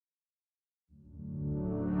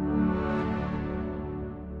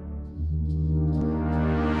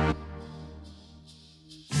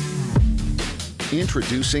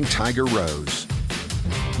Introducing Tiger&Rose,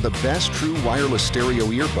 the best true wireless stereo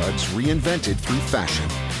earbuds reinvented through fashion.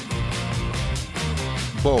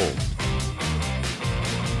 Bold,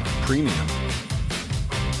 premium,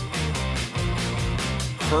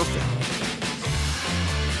 perfect,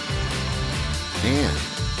 and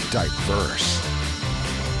diverse.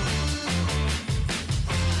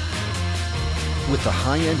 With the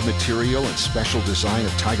high-end material and special design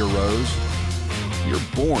of Tiger&Rose, you're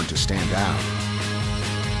born to stand out.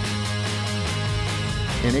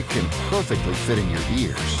 And it can perfectly fit in your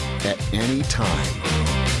ears at any time.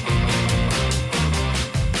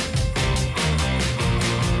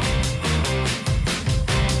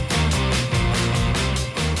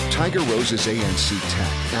 Tiger&Rose's ANC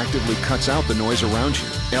tech actively cuts out the noise around you,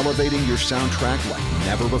 elevating your soundtrack like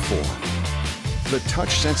never before. The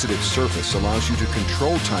touch-sensitive surface allows you to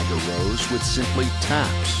control Tiger&Rose with simply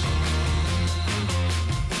taps.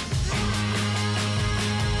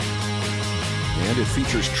 And it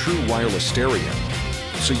features true wireless stereo,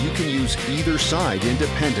 so you can use either side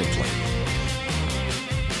independently.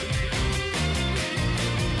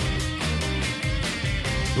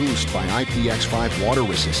 Boost by IPX5 water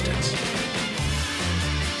resistance,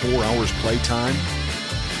 4 hours playtime,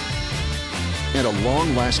 and a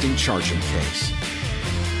long-lasting charging case.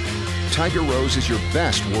 Tiger&Rose is your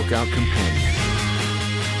best workout companion.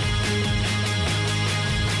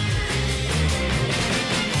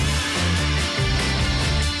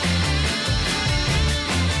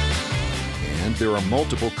 And there are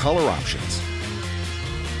multiple color options.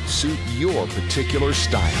 Suit your particular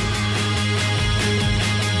style.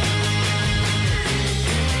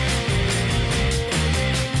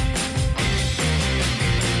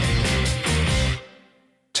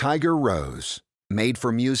 Tiger&Rose, made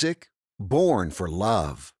for music, born for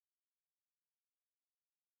love.